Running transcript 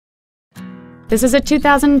This is a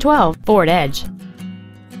 2012 Ford Edge.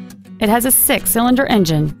 It has a 6-cylinder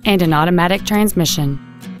engine and an automatic transmission.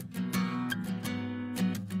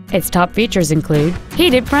 Its top features include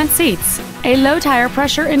heated front seats, a low tire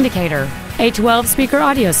pressure indicator, a 12-speaker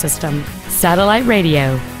audio system, satellite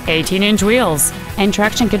radio, 18-inch wheels, and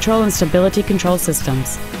traction control and stability control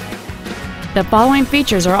systems. The following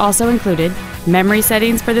features are also included: memory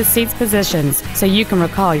settings for the seat's positions so you can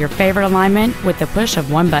recall your favorite alignment with the push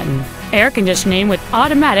of one button, air conditioning with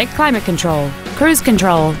automatic climate control, cruise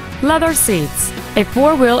control, leather seats, a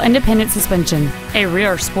 4-wheel independent suspension, a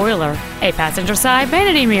rear spoiler, a passenger side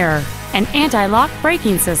vanity mirror, an anti-lock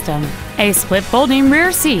braking system, a split folding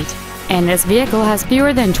rear seat, and this vehicle has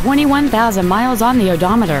fewer than 21,000 miles on the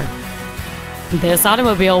odometer. This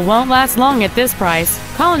automobile won't last long at this price.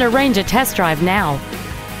 Call and arrange a test drive now.